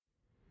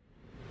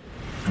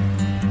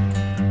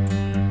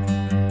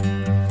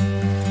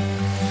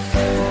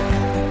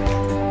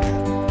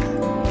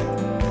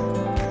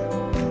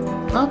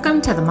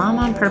Welcome to the Mom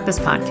on Purpose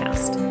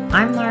podcast.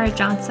 I'm Laura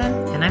Johnson,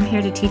 and I'm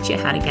here to teach you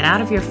how to get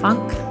out of your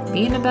funk,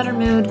 be in a better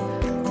mood,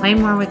 play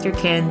more with your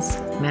kids,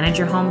 manage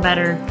your home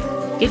better,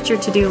 get your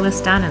to-do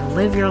list done, and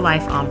live your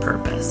life on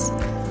purpose.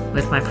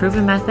 With my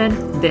proven method,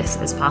 this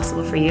is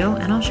possible for you,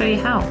 and I'll show you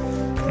how.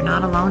 You're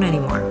not alone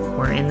anymore.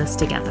 We're in this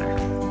together.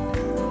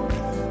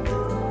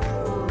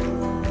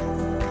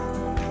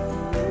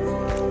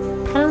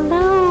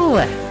 Hello!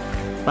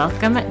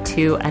 Welcome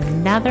to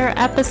another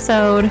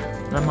episode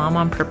of the Mom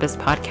on Purpose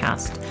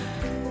podcast.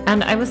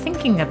 And I was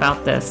thinking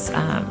about this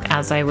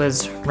as I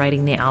was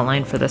writing the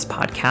outline for this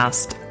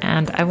podcast,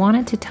 and I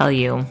wanted to tell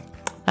you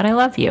that I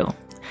love you.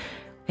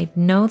 I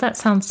know that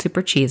sounds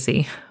super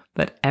cheesy,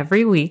 but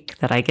every week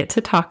that I get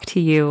to talk to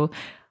you,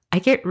 I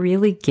get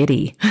really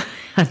giddy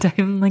and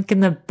I'm like in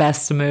the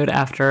best mood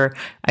after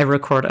I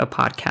record a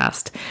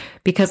podcast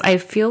because I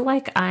feel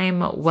like I'm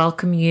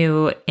welcoming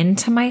you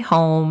into my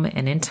home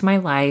and into my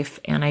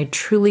life. And I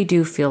truly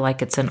do feel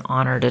like it's an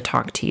honor to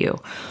talk to you,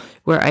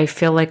 where I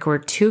feel like we're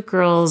two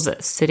girls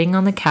sitting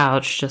on the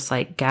couch, just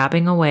like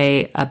gabbing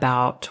away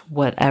about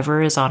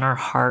whatever is on our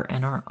heart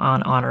and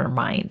on our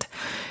mind.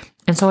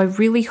 And so I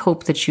really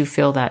hope that you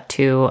feel that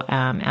too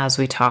as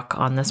we talk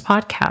on this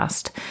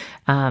podcast.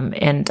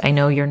 And I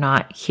know you're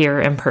not here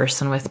in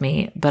person with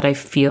me, but I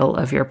feel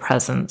of your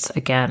presence,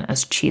 again,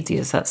 as cheesy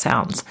as that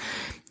sounds.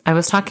 I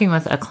was talking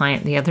with a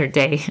client the other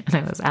day, and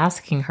I was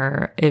asking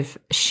her if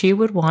she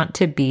would want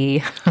to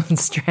be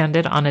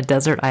stranded on a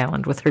desert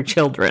island with her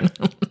children.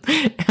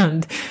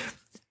 And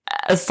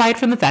aside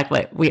from the fact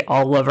that we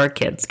all love our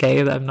kids,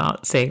 okay, I'm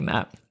not saying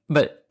that.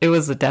 But it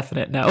was a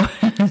definite no.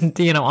 And,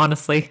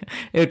 honestly,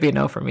 it would be a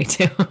no for me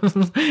too.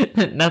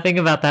 Nothing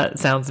about that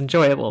sounds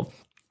enjoyable.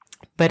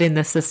 But in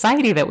the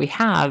society that we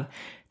have,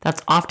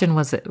 that's often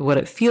what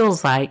it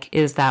feels like,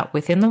 is that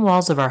within the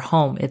walls of our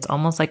home, it's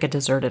almost like a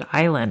deserted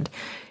island.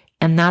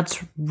 And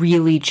that's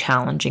really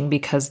challenging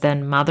because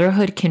then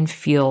motherhood can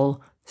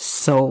feel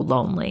so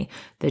lonely.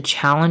 The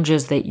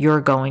challenges that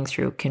you're going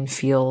through can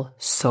feel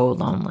so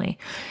lonely.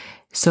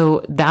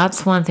 So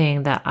that's one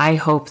thing that I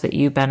hope that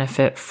you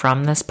benefit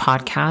from this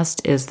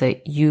podcast, is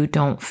that you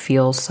don't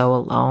feel so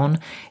alone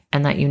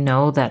and that you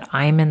know that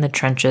I'm in the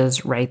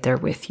trenches right there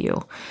with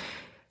you.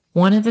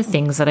 One of the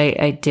things that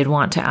I did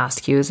want to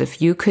ask you is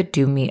if you could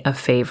do me a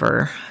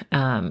favor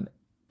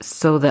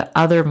so that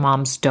other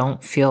moms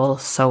don't feel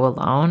so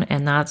alone,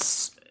 and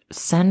that's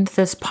send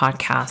this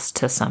podcast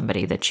to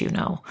somebody that you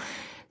know,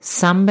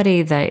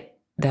 somebody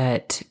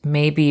that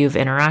maybe you've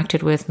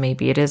interacted with,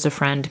 maybe it is a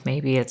friend,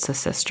 maybe it's a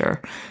sister.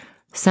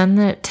 Send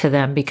it to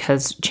them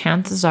because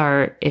chances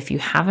are, if you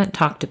haven't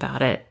talked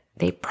about it,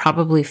 they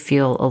probably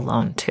feel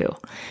alone too.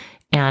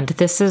 And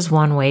this is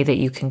one way that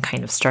you can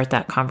kind of start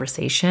that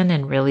conversation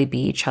and really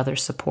be each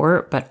other's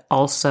support, but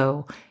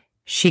also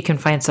she can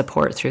find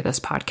support through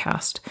this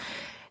podcast.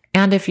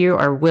 And if you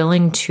are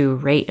willing to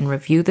rate and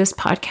review this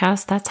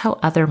podcast, that's how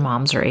other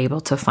moms are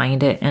able to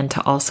find it and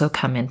to also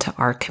come into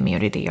our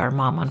community, our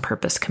Mom on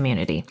Purpose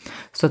community,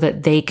 so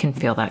that they can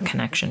feel that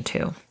connection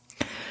too.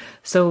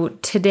 So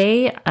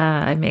today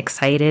I'm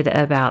excited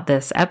about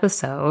this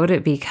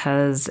episode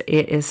because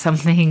it is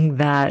something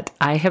that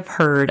I have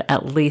heard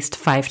at least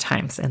 5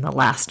 times in the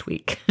last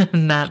week,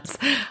 and that's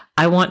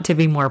I want to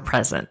be more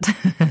present.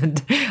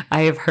 And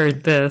I have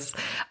heard this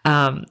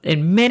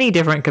in many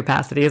different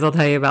capacities. I'll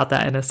tell you about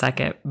that in a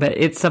second, but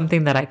it's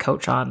something that I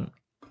coach on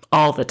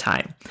all the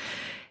time.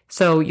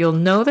 So you'll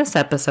know this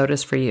episode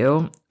is for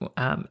you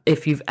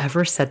if you've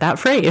ever said that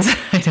phrase.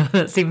 I know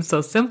that seems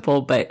so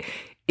simple, but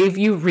if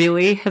you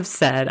really have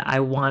said, I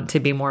want to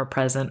be more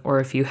present, or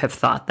if you have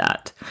thought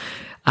that.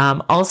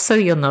 Also,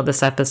 you'll know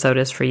this episode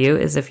is for you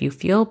is if you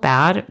feel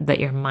bad that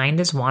your mind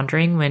is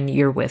wandering when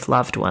you're with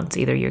loved ones,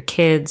 either your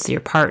kids,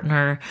 your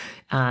partner,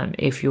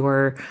 if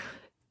you're,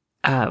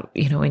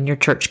 in your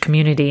church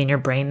community and your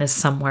brain is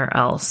somewhere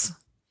else,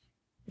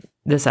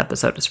 this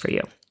episode is for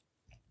you.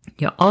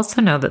 You'll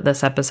also know that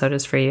this episode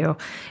is for you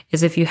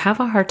is if you have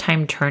a hard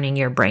time turning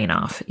your brain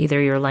off.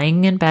 Either you're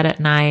laying in bed at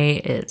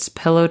night, it's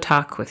pillow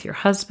talk with your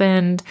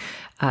husband,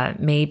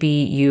 maybe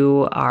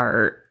you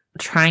are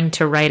trying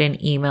to write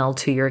an email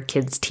to your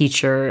kid's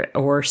teacher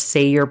or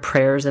say your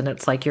prayers and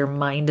it's like your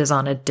mind is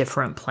on a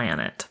different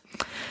planet.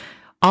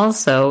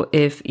 Also,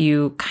 if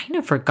you kind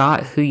of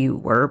forgot who you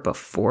were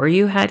before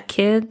you had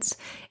kids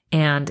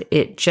and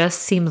it just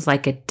seems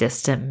like a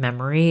distant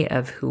memory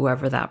of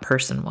whoever that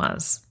person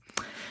was.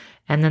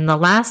 And then the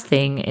last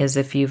thing is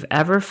if you've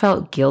ever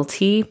felt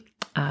guilty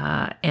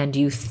and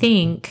you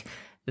think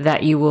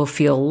that you will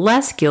feel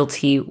less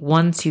guilty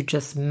once you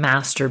just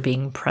master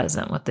being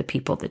present with the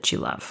people that you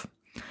love.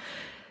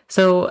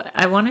 So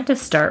I wanted to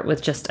start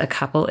with just a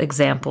couple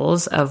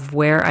examples of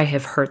where I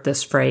have heard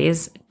this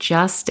phrase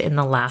just in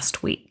the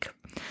last week.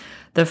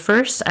 The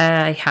first,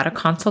 I had a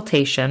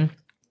consultation,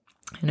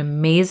 an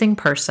amazing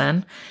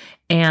person,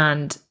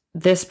 and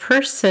this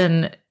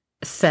person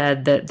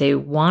said that they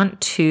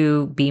want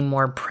to be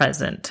more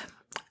present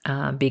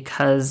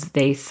because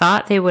they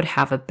thought they would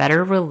have a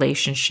better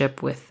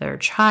relationship with their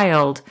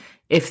child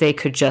if they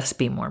could just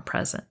be more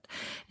present.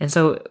 And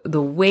so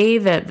the way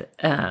that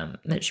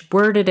she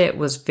worded it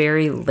was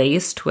very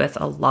laced with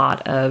a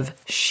lot of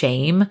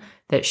shame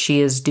that she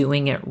is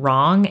doing it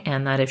wrong,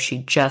 and that if she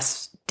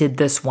just did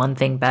this one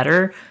thing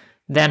better,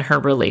 then her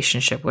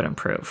relationship would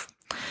improve.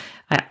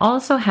 I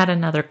also had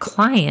another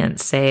client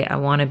say, I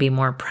want to be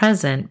more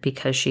present,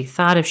 because she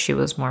thought if she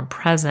was more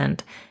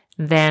present,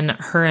 then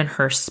her and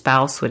her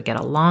spouse would get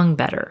along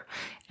better,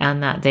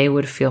 and that they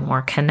would feel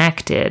more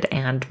connected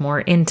and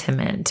more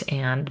intimate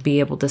and be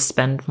able to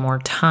spend more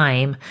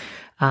time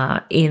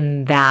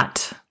in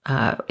that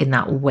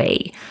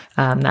way,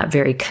 that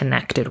very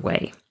connected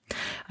way.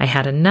 I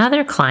had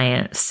another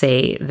client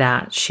say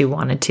that she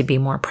wanted to be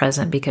more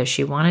present because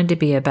she wanted to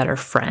be a better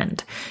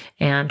friend,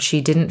 and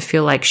she didn't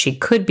feel like she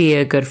could be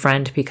a good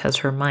friend because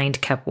her mind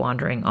kept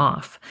wandering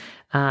off.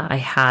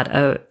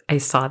 I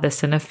saw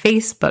this in a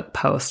Facebook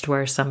post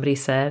where somebody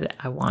said,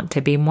 I want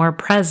to be more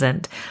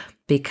present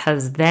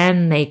because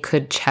then they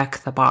could check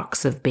the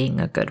box of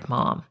being a good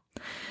mom.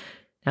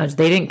 Now,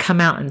 they didn't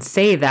come out and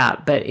say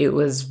that, but it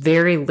was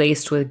very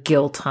laced with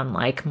guilt on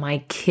like, my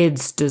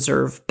kids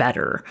deserve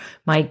better.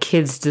 My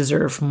kids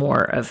deserve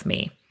more of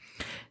me.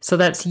 So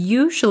that's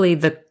usually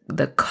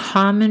the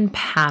common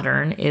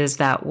pattern, is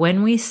that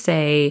when we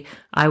say,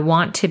 I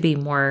want to be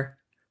more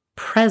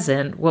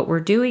present, what we're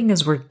doing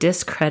is we're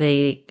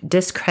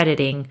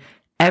discrediting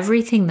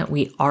everything that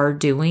we are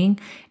doing.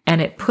 And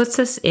it puts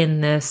us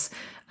in this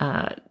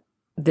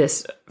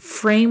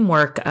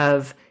framework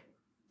of,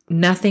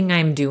 nothing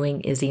I'm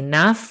doing is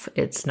enough.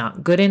 It's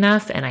not good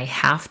enough. And I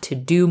have to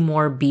do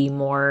more, be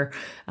more,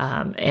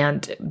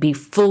 and be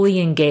fully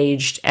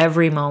engaged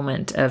every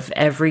moment of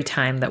every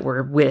time that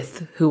we're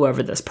with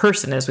whoever this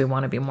person is we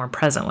want to be more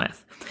present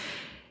with.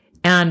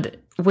 And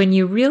when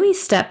you really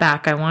step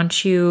back, I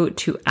want you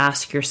to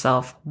ask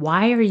yourself,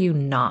 why are you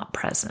not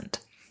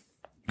present?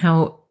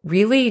 Now,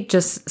 really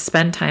just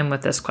spend time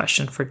with this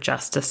question for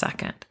just a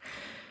second.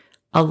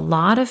 A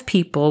lot of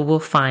people will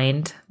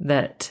find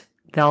that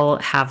they'll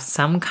have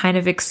some kind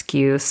of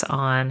excuse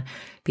on,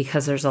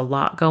 because there's a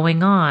lot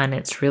going on.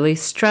 It's really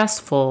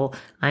stressful.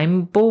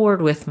 I'm bored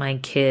with my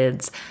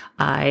kids.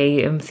 I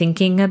am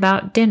thinking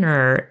about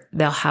dinner.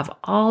 They'll have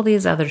all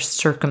these other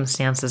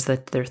circumstances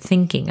that they're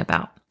thinking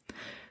about.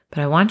 But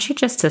I want you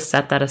just to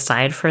set that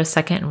aside for a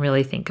second and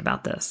really think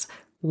about this.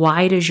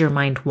 Why does your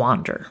mind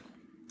wander?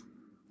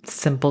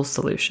 Simple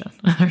solution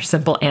or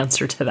simple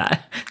answer to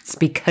that. It's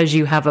because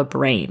you have a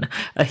brain,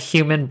 a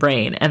human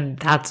brain, and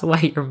that's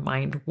why your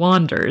mind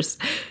wanders.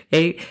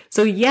 Okay.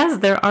 So yes,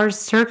 there are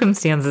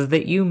circumstances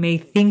that you may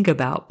think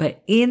about,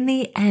 but in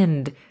the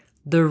end,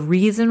 the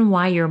reason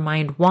why your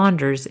mind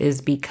wanders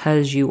is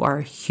because you are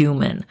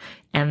human,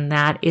 and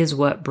that is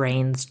what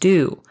brains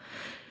do.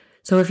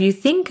 So if you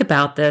think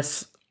about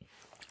this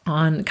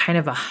on kind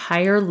of a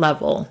higher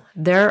level,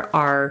 there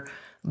are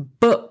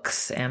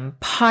books and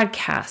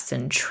podcasts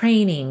and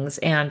trainings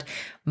and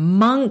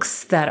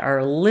monks that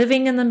are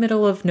living in the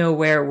middle of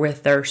nowhere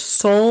with their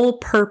sole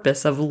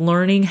purpose of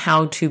learning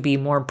how to be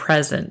more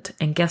present.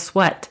 And guess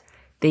what?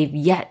 They've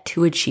yet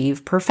to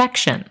achieve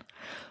perfection.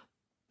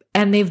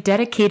 And they've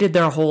dedicated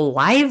their whole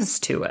lives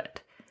to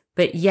it.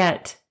 But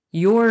yet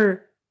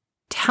you're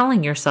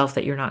telling yourself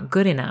that you're not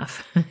good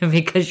enough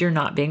because you're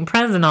not being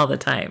present all the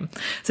time.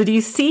 So do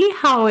you see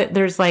how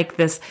there's like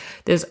this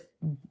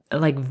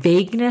like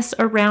vagueness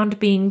around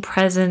being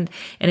present,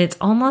 and it's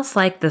almost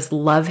like this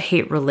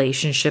love-hate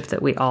relationship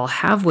that we all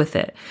have with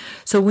it.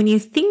 So when you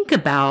think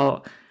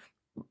about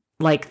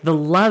like the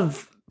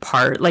love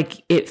part,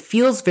 like it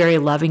feels very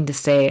loving to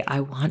say, I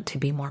want to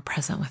be more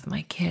present with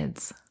my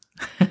kids.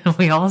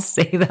 We all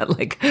say that,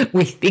 like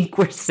we think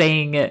we're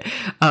saying it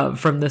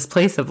from this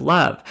place of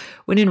love,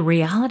 when in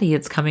reality,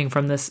 it's coming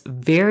from this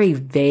very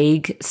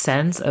vague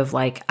sense of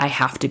like, I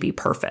have to be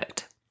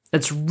perfect.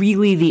 That's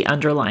really the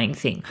underlying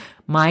thing.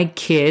 My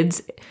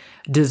kids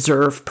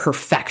deserve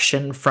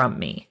perfection from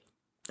me.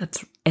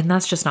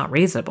 That's just not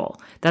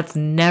reasonable. That's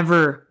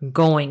never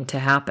going to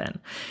happen.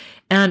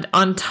 And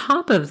on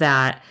top of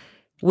that,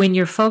 when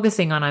you're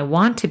focusing on, I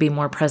want to be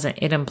more present,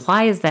 it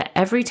implies that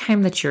every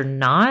time that you're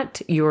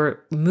not,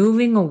 you're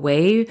moving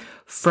away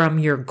from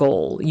your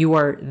goal. You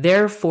are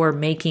therefore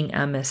making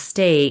a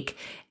mistake,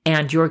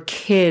 and your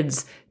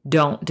kids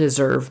don't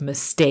deserve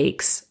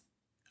mistakes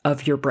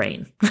of your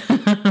brain.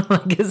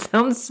 Like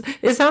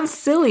it sounds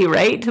silly,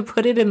 right? To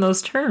put it in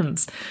those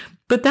terms,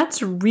 but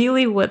that's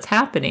really what's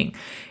happening.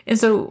 And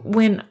so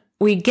when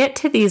we get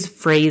to these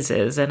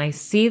phrases, and I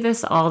see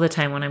this all the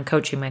time when I'm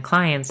coaching my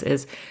clients,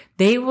 is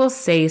they will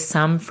say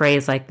some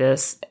phrase like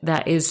this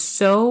that is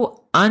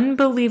so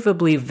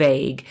unbelievably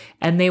vague,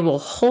 and they will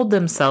hold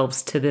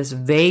themselves to this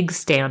vague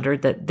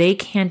standard that they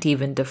can't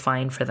even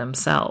define for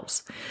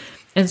themselves.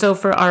 And so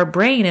for our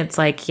brain, it's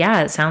like,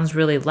 yeah, it sounds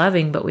really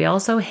loving, but we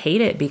also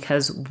hate it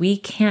because we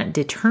can't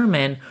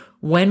determine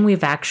when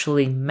we've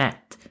actually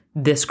met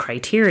this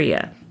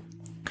criteria.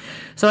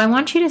 So I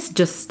want you to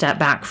just step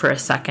back for a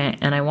second,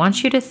 and I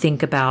want you to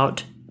think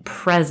about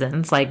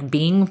presence, like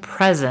being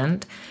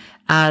present,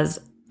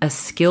 as a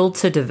skill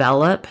to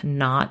develop,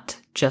 not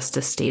just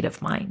a state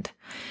of mind.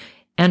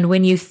 And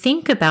when you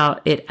think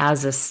about it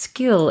as a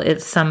skill,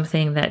 it's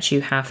something that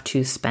you have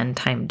to spend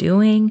time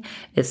doing.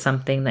 It's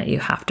something that you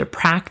have to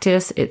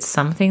practice. It's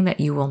something that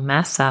you will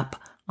mess up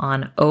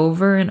on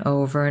over and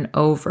over and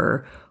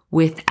over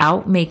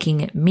without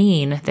making it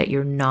mean that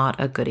you're not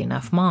a good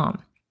enough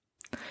mom.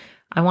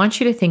 I want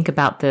you to think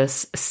about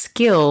this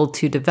skill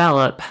to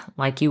develop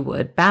like you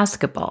would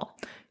basketball.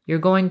 You're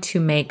going to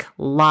make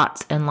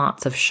lots and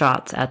lots of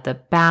shots at the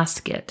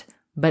basket,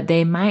 but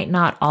they might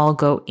not all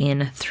go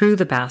in through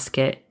the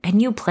basket,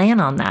 and you plan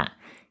on that.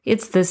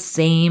 It's the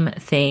same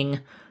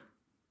thing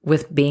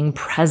with being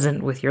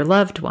present with your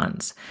loved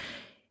ones.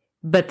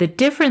 But the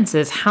difference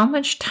is, how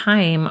much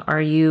time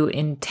are you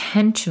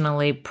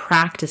intentionally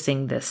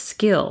practicing this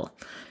skill?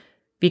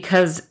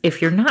 Because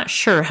if you're not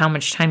sure how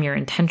much time you're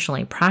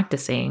intentionally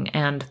practicing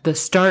and the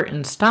start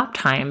and stop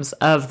times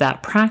of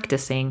that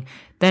practicing,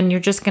 then you're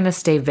just going to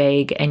stay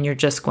vague and you're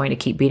just going to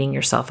keep beating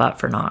yourself up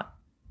for not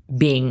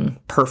being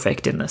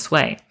perfect in this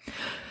way.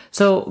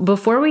 So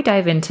before we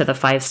dive into the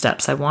 5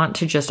 steps, I want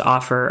to just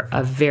offer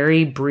a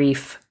very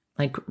brief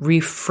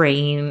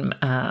reframe,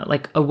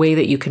 a way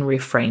that you can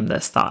reframe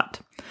this thought.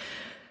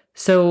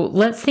 So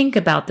let's think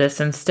about this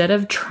instead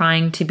of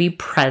trying to be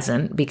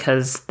present,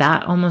 because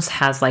that almost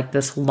has like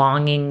this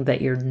longing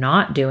that you're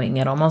not doing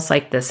it, almost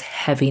like this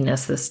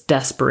heaviness, this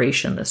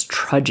desperation, this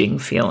trudging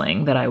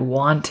feeling that I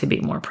want to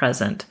be more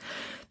present,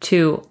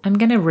 to I'm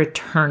going to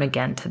return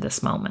again to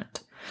this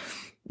moment.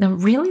 Now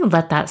really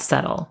let that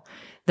settle,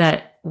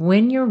 that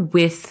when you're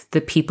with the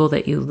people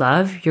that you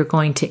love, you're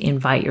going to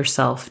invite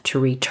yourself to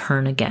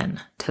return again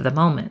to the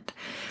moment.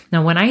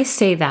 Now, when I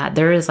say that,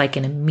 there is like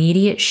an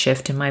immediate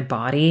shift in my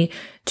body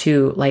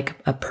to like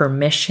a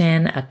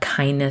permission, a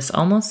kindness,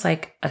 almost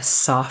like a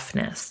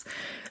softness.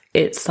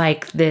 It's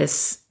like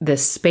this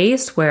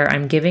space where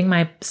I'm giving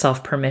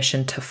myself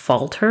permission to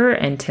falter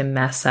and to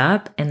mess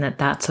up, and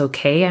that's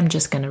okay. I'm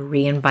just going to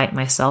re-invite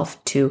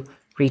myself to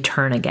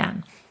return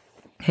again.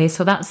 Okay,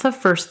 so that's the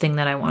first thing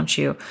that I want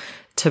you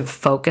to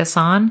focus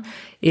on,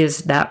 is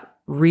that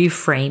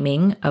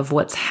reframing of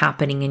what's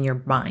happening in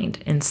your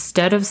mind.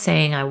 Instead of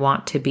saying, I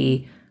want to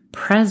be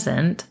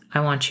present, I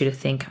want you to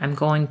think, I'm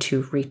going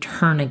to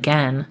return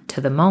again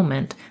to the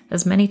moment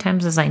as many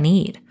times as I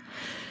need.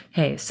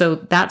 Okay, so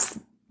that's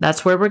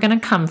where we're going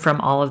to come from,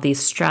 all of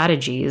these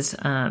strategies.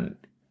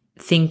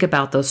 Think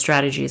about those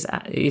strategies.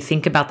 You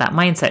think about that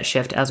mindset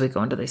shift as we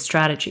go into these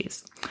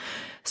strategies.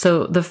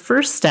 So the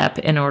first step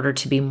in order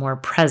to be more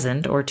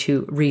present or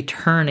to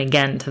return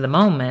again to the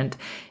moment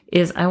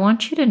is I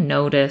want you to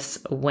notice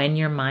when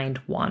your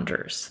mind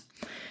wanders.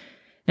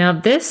 Now,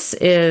 this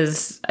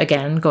is,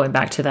 again, going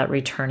back to that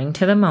returning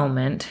to the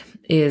moment,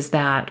 is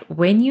that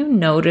when you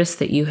notice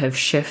that you have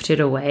shifted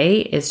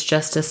away, it's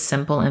just a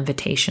simple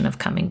invitation of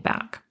coming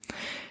back.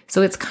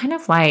 So it's kind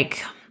of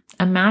like,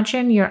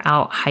 imagine you're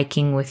out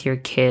hiking with your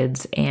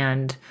kids,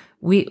 and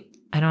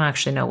I don't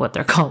actually know what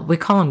they're called. We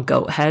call them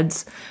goat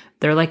heads.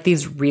 They're like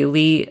these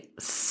really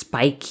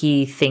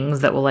spiky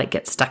things that will like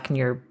get stuck in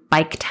your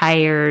bike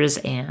tires,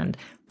 and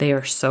they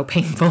are so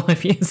painful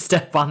if you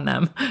step on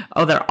them.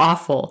 Oh, they're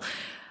awful.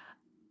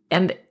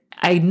 And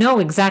I know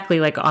exactly,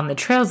 like on the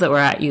trails that we're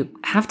at, you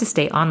have to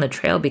stay on the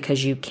trail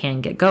because you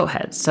can get goat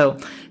heads. So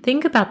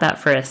think about that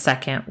for a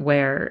second,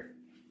 where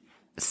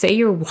say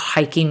you're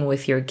hiking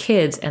with your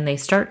kids and they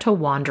start to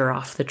wander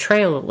off the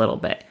trail a little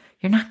bit.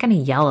 You're not going to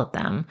yell at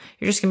them.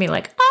 You're just going to be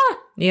like,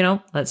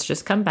 let's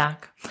just come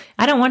back.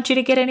 I don't want you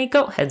to get any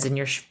goat heads in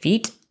your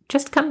feet.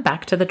 Just come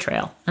back to the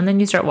trail. And then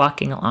you start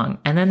walking along,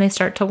 and then they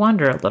start to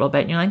wander a little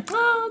bit, and you're like,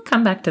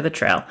 come back to the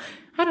trail.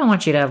 I don't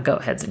want you to have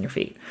goat heads in your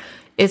feet.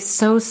 It's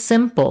so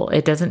simple.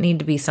 It doesn't need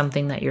to be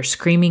something that you're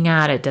screaming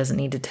at. It doesn't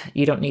need to,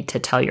 you don't need to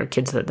tell your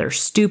kids that they're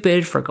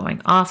stupid for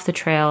going off the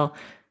trail.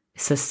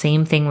 It's the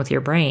same thing with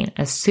your brain.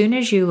 As soon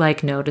as you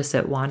like notice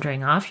it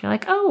wandering off, you're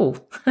like,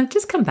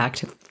 just come back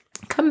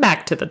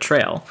to the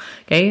trail.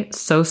 Okay.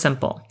 So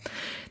simple.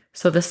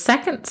 So the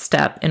second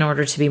step in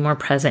order to be more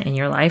present in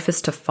your life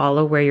is to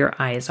follow where your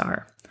eyes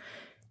are.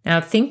 Now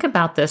think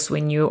about this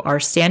when you are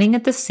standing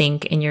at the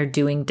sink and you're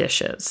doing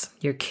dishes.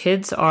 Your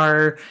kids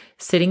are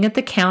sitting at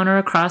the counter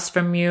across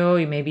from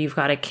you. Maybe you've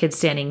got a kid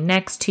standing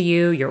next to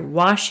you. You're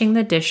washing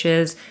the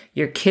dishes.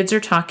 Your kids are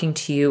talking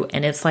to you,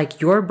 and it's like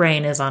your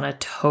brain is on a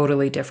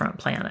totally different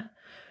planet,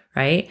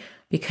 right?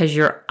 Because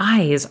your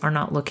eyes are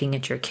not looking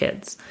at your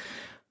kids.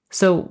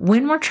 So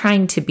when we're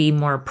trying to be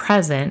more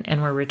present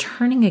and we're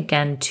returning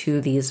again to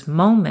these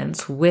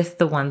moments with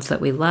the ones that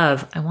we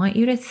love, I want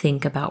you to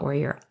think about where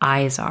your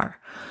eyes are.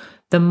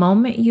 The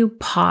moment you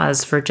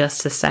pause for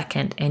just a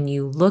second and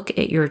you look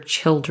at your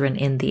children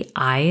in the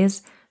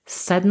eyes,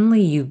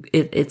 suddenly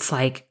it's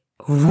like,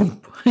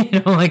 whoop,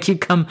 like you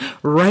come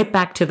right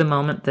back to the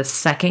moment the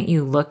second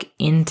you look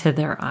into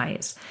their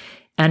eyes.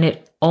 And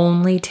it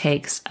only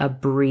takes a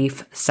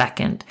brief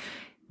second.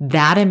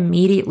 That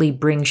immediately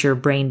brings your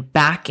brain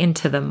back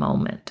into the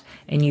moment,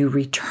 and you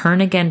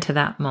return again to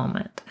that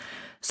moment.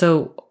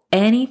 So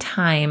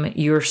anytime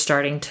you're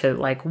starting to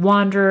like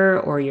wander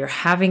or you're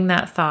having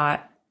that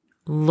thought,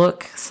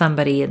 look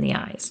somebody in the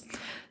eyes.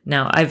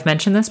 Now, I've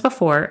mentioned this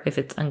before. If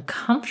it's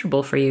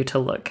uncomfortable for you to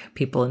look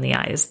people in the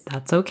eyes,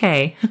 that's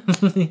okay.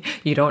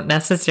 You don't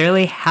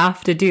necessarily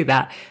have to do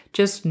that.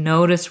 Just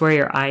notice where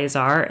your eyes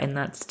are, and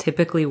that's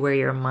typically where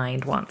your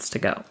mind wants to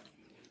go.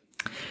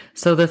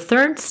 So the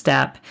third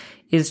step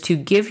is to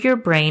give your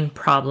brain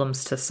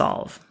problems to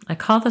solve. I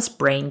call this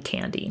brain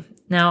candy.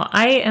 Now,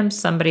 I am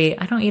somebody,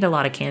 I don't eat a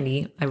lot of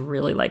candy. I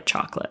really like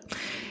chocolate.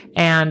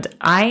 And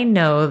I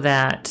know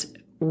that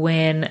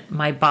when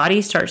my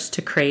body starts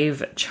to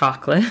crave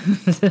chocolate,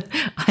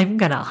 I'm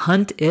going to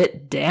hunt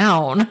it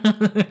down.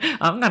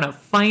 I'm going to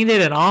find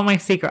it in all my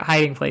secret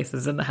hiding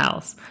places in the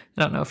house.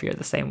 I don't know if you're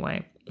the same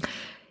way.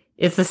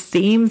 It's the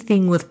same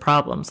thing with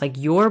problems. Like,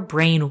 your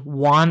brain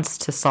wants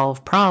to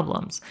solve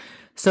problems.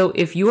 So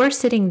if you are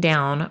sitting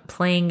down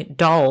playing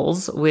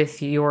dolls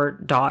with your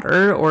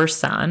daughter or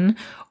son,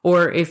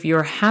 or if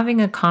you're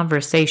having a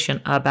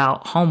conversation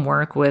about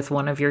homework with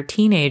one of your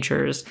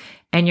teenagers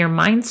and your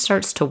mind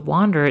starts to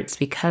wander, it's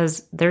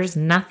because there's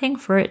nothing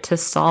for it to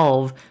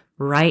solve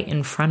right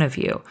in front of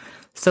you.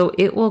 So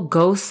it will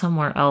go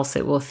somewhere else.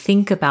 It will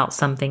think about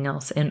something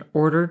else in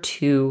order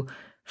to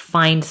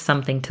find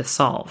something to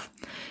solve.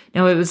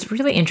 Now, it was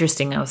really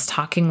interesting. I was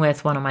talking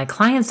with one of my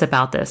clients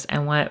about this,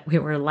 and what we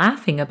were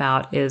laughing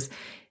about is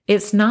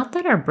it's not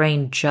that our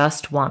brain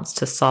just wants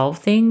to solve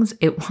things.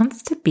 It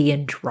wants to be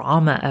in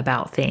drama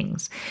about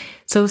things.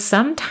 So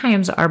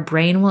sometimes our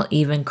brain will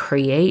even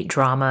create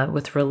drama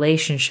with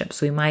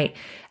relationships. We might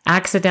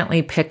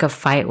accidentally pick a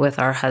fight with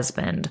our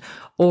husband,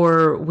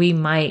 or we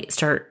might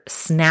start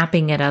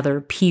snapping at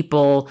other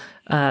people,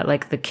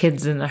 like the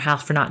kids in the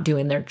house for not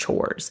doing their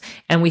chores.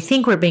 And we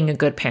think we're being a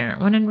good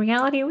parent, when in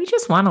reality, we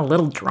just want a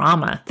little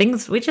drama.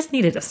 We just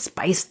needed to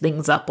spice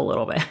things up a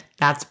little bit.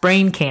 That's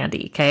brain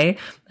candy, okay?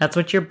 That's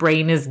what your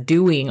brain is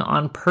doing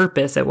on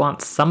purpose. It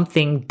wants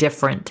something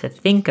different to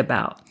think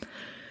about.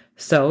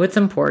 So it's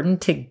important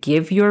to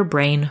give your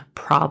brain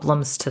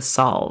problems to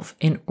solve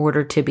in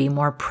order to be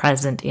more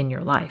present in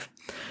your life.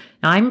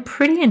 Now, I'm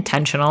pretty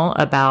intentional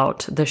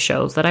about the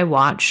shows that I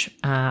watch.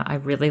 I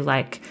really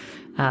like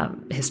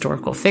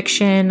historical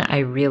fiction. I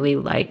really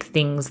like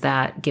things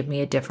that give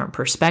me a different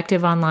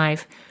perspective on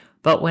life.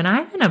 But when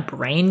I'm in a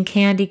brain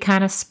candy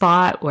kind of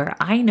spot where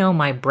I know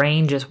my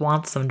brain just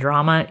wants some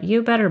drama,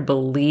 you better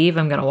believe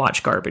I'm going to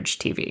watch garbage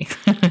TV.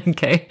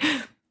 Okay.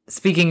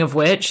 Speaking of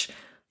which,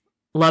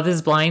 Love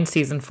is Blind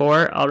season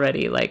 4,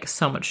 already like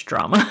so much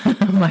drama.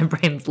 My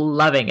brain's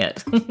loving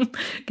it.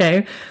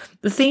 Okay.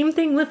 The same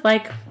thing with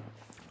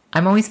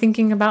I'm always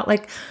thinking about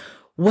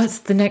what's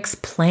the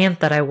next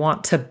plant that I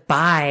want to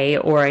buy,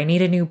 or I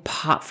need a new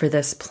pot for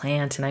this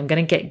plant, and I'm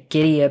going to get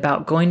giddy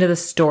about going to the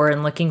store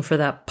and looking for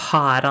that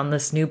pot on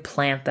this new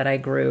plant that I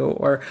grew.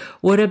 Or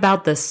what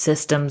about the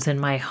systems in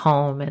my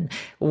home, and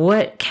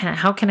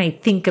how can I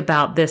think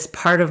about this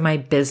part of my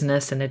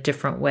business in a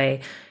different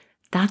way?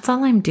 That's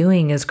all I'm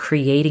doing is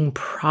creating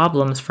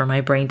problems for my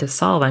brain to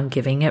solve. I'm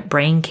giving it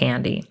brain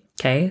candy.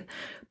 Okay.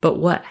 But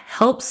what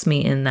helps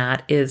me in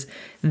that is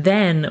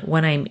then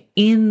when I'm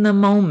in the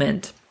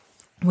moment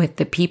with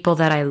the people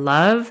that I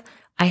love,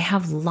 I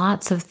have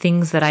lots of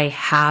things that I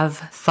have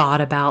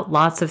thought about,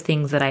 lots of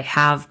things that I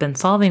have been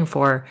solving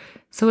for.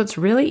 So it's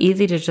really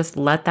easy to just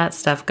let that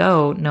stuff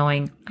go,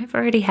 knowing I've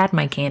already had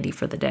my candy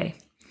for the day.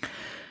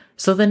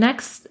 So the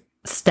next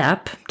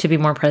step to be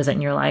more present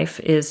in your life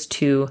is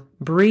to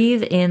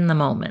breathe in the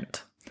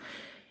moment.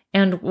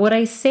 And what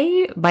I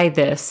say by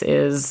this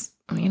is,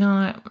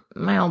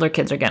 my older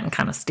kids are getting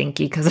kind of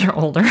stinky because they're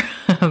older,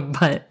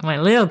 but my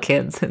little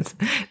kids,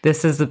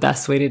 this is the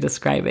best way to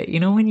describe it.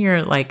 When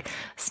you're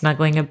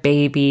snuggling a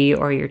baby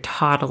or your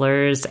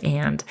toddlers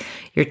and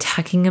you're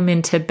tucking them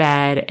into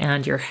bed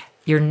and your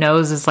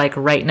nose is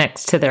right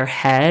next to their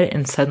head,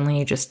 and suddenly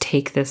you just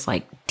take this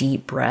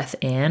deep breath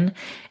in,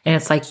 and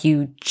it's like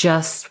you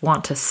just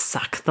want to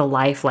suck the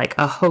life, like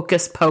a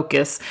hocus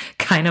pocus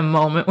kind of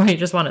moment where you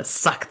just want to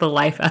suck the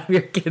life out of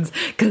your kids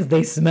because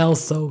they smell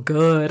so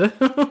good.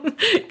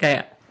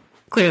 Okay.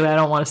 Clearly, I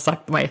don't want to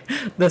suck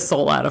the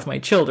soul out of my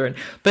children,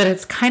 but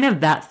it's kind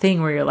of that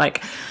thing where you're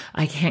like,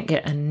 I can't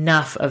get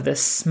enough of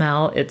this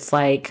smell. It's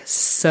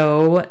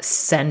so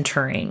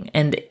centering.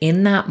 And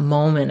in that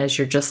moment, as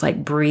you're just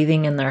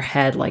breathing in their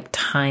head,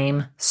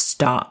 time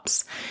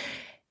stops.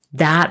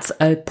 That's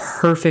a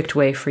perfect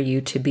way for you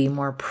to be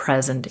more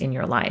present in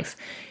your life.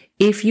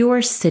 If you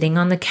are sitting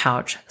on the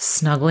couch,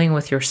 snuggling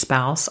with your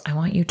spouse, I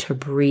want you to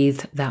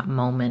breathe that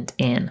moment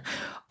in.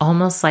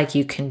 Almost like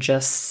you can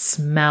just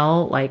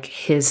smell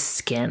his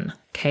skin,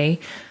 okay?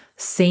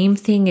 Same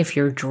thing if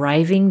you're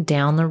driving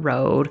down the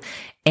road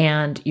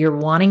and you're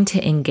wanting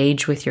to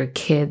engage with your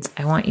kids.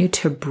 I want you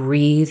to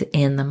breathe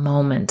in the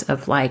moment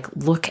of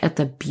look at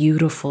the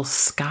beautiful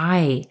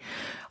sky.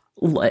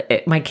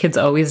 my kids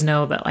always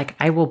know that like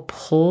I will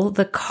pull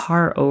the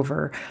car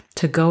over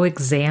to go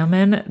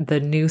examine the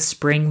new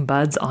spring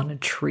buds on a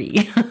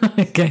tree.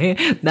 Okay.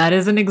 That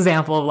is an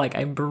example of like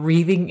I'm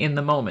breathing in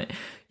the moment.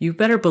 You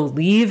better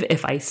believe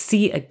if I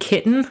see a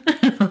kitten,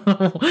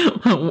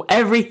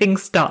 everything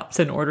stops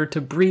in order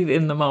to breathe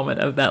in the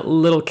moment of that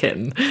little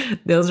kitten.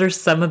 Those are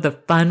some of the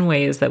fun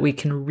ways that we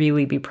can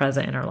really be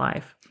present in our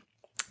life.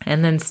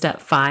 And then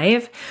step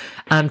 5,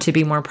 to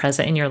be more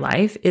present in your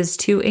life is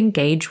to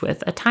engage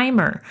with a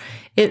timer.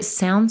 It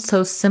sounds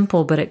so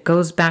simple, but it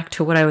goes back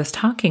to what I was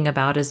talking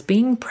about is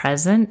being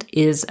present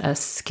is a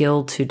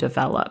skill to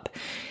develop.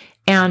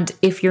 And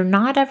if you're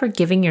not ever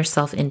giving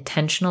yourself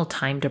intentional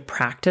time to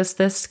practice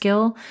this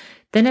skill,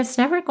 then it's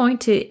never going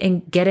to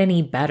get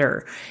any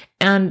better.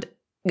 And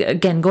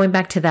again, going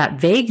back to that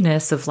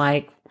vagueness of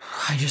like,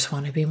 I just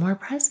want to be more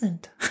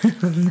present.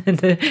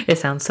 It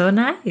sounds so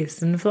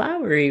nice and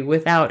flowery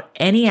without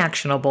any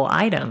actionable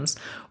items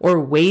or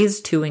ways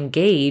to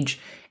engage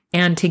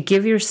and to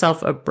give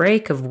yourself a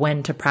break of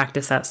when to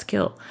practice that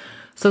skill.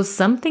 So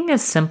something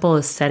as simple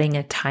as setting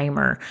a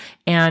timer,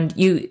 and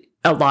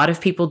a lot of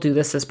people do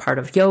this as part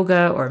of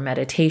yoga or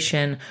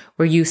meditation,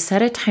 where you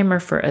set a timer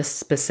for a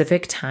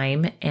specific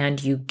time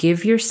and you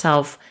give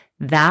yourself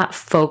that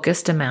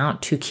focused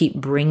amount to keep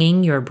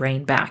bringing your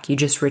brain back. You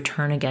just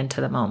return again to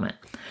the moment.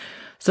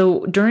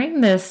 So during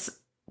this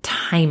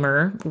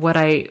timer,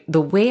 the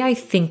way I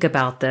think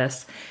about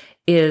this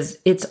is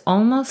it's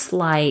almost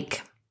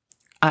like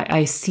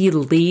I see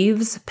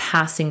leaves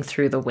passing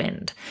through the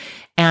wind,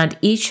 and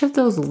each of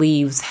those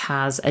leaves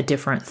has a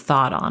different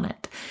thought on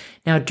it.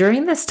 Now,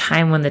 during this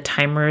time when the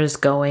timer is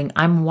going,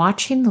 I'm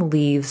watching the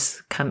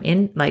leaves come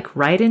in like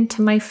right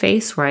into my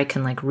face where I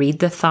can like read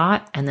the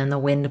thought, and then the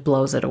wind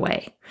blows it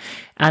away.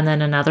 And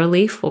then another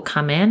leaf will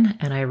come in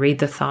and I read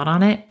the thought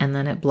on it, and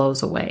then it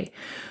blows away.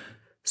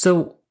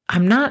 So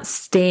I'm not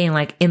staying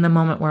like in the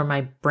moment where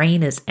my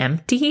brain is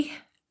empty,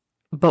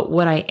 but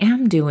what I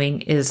am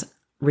doing is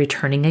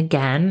returning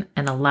again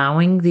and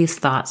allowing these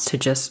thoughts to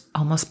just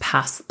almost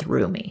pass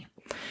through me.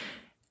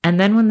 And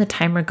then when the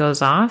timer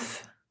goes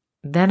off,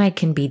 then I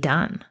can be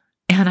done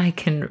and I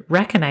can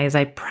recognize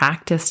I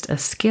practiced a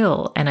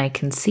skill, and I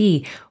can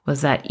see,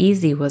 was that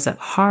easy? Was it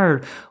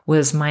hard?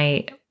 Was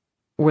my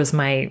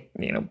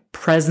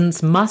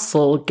presence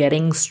muscle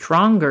getting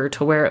stronger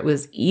to where it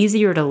was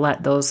easier to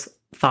let those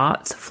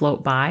thoughts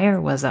float by, or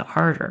was it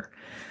harder?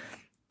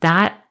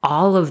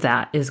 All of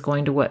that is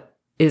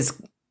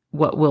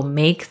what will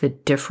make the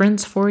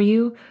difference for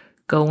you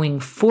going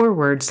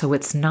forward. So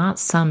it's not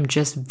some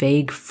just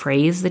vague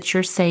phrase that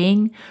you're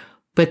saying,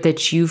 but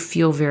that you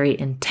feel very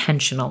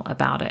intentional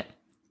about it.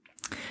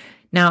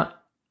 Now,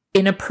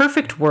 in a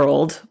perfect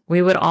world,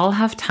 we would all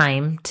have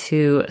time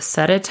to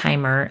set a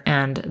timer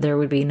and there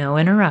would be no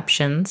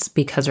interruptions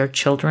because our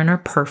children are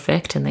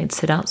perfect and they'd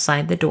sit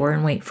outside the door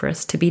and wait for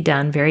us to be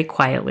done very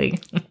quietly.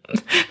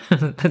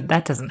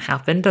 That doesn't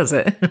happen, does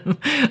it?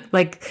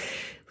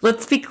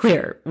 Let's be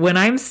clear. When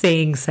I'm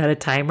saying set a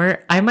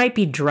timer, I might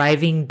be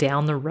driving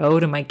down the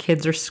road and my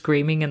kids are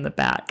screaming in the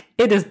back.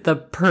 It is the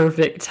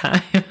perfect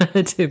time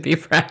to be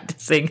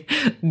practicing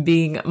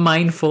being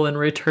mindful and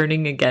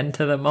returning again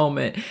to the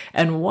moment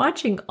and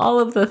watching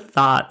all of the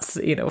thoughts,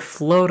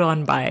 float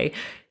on by.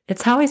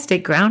 It's how I stay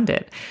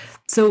grounded.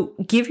 So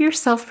give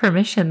yourself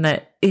permission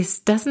that it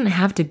doesn't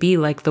have to be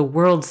like the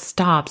world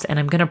stops and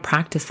I'm going to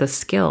practice the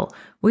skill.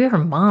 We are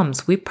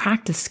moms. We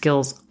practice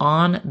skills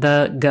on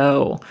the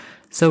go.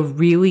 So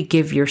really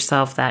give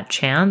yourself that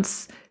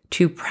chance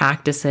to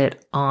practice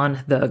it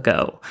on the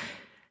go.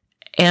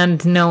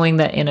 And knowing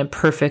that in a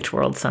perfect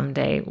world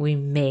someday, we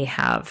may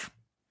have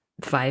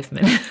 5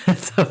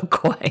 minutes of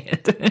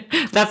quiet.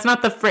 That's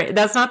not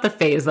the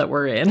phase that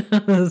we're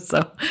in.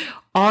 So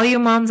all you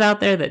moms out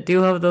there that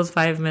do have those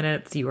 5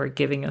 minutes, you are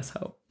giving us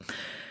hope.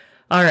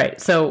 All right.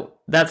 So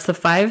that's the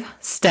 5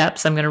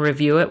 steps. I'm going to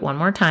review it one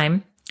more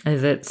time.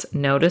 It's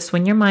notice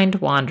when your mind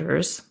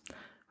wanders.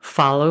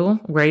 Follow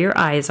where your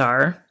eyes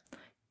are,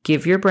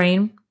 give your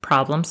brain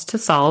problems to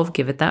solve,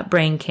 give it that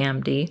brain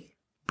candy,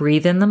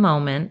 breathe in the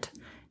moment,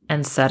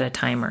 and set a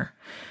timer.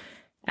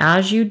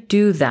 As you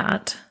do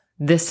that,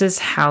 this is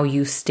how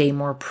you stay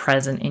more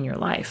present in your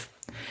life.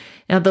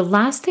 Now, the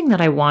last thing that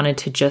I wanted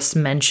to just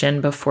mention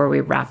before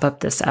we wrap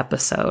up this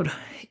episode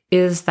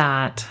is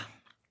that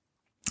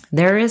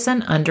there is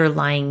an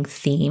underlying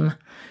theme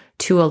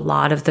to a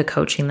lot of the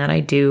coaching that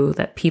I do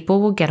that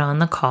people will get on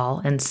the call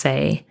and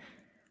say,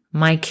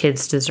 my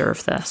kids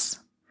deserve this.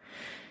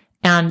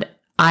 And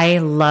I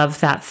love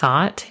that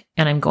thought,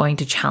 and I'm going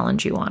to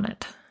challenge you on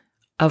it.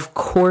 Of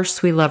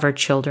course, we love our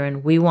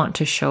children. We want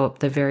to show up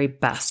the very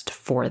best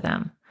for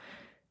them.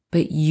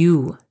 But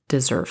you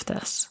deserve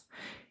this.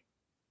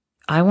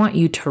 I want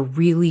you to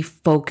really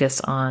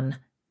focus on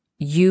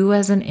you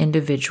as an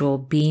individual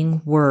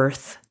being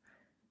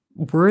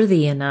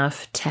worthy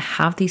enough to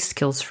have these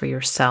skills for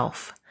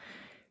yourself,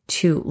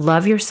 to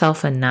love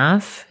yourself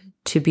enough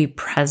to be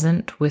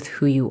present with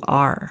who you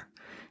are,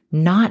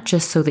 not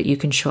just so that you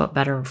can show up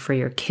better for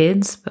your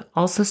kids, but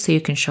also so you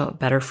can show up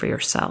better for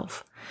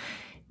yourself.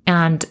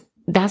 And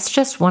that's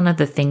just one of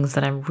the things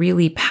that I'm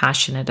really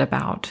passionate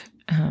about.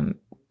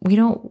 We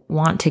don't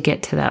want to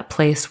get to that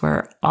place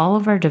where all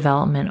of our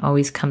development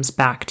always comes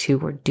back to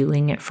we're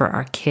doing it for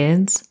our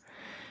kids,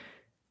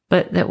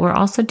 but that we're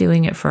also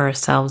doing it for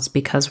ourselves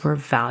because we're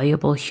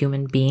valuable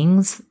human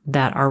beings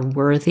that are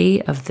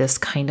worthy of this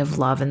kind of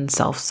love and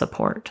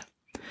self-support.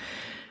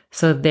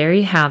 So there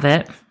you have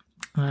it.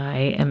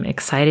 I am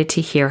excited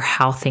to hear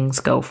how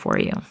things go for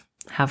you.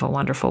 Have a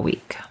wonderful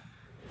week.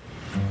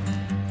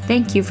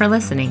 Thank you for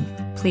listening.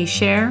 Please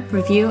share,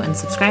 review, and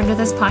subscribe to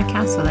this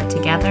podcast so that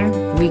together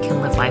we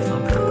can live life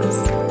on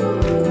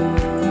purpose.